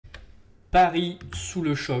Paris sous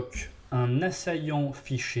le choc. Un assaillant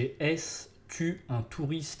fiché S tue un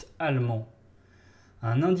touriste allemand.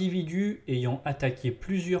 Un individu ayant attaqué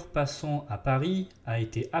plusieurs passants à Paris a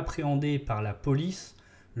été appréhendé par la police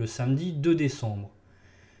le samedi 2 décembre.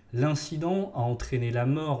 L'incident a entraîné la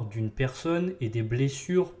mort d'une personne et des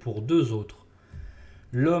blessures pour deux autres.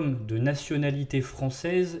 L'homme de nationalité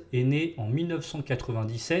française est né en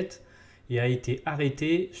 1997 et a été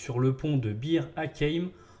arrêté sur le pont de Bir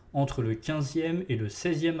Hakeim entre le 15e et le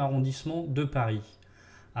 16e arrondissement de Paris,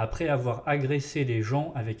 après avoir agressé les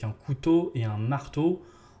gens avec un couteau et un marteau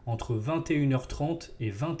entre 21h30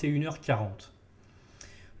 et 21h40.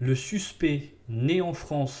 Le suspect, né en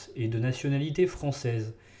France et de nationalité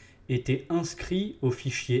française, était inscrit au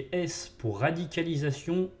fichier S pour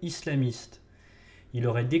radicalisation islamiste. Il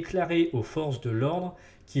aurait déclaré aux forces de l'ordre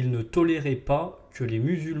qu'il ne tolérait pas que les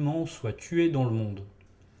musulmans soient tués dans le monde.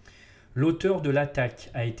 L'auteur de l'attaque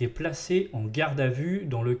a été placé en garde à vue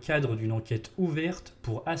dans le cadre d'une enquête ouverte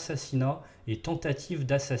pour assassinat et tentative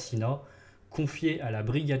d'assassinat confiée à la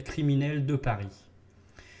brigade criminelle de Paris.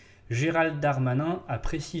 Gérald Darmanin a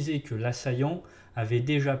précisé que l'assaillant avait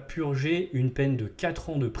déjà purgé une peine de 4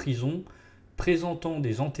 ans de prison, présentant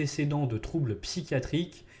des antécédents de troubles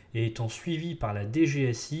psychiatriques et étant suivi par la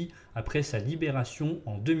DGSI après sa libération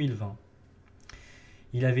en 2020.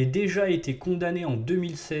 Il avait déjà été condamné en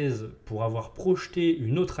 2016 pour avoir projeté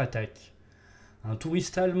une autre attaque. Un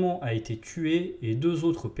touriste allemand a été tué et deux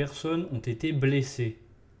autres personnes ont été blessées.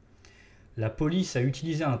 La police a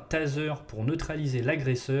utilisé un taser pour neutraliser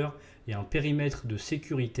l'agresseur et un périmètre de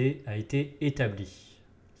sécurité a été établi.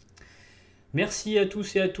 Merci à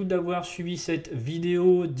tous et à toutes d'avoir suivi cette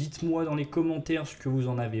vidéo. Dites-moi dans les commentaires ce que vous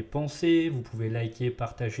en avez pensé. Vous pouvez liker,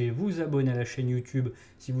 partager, vous abonner à la chaîne YouTube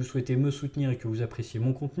si vous souhaitez me soutenir et que vous appréciez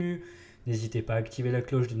mon contenu. N'hésitez pas à activer la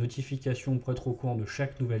cloche de notification pour être au courant de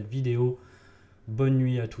chaque nouvelle vidéo. Bonne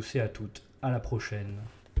nuit à tous et à toutes. À la prochaine.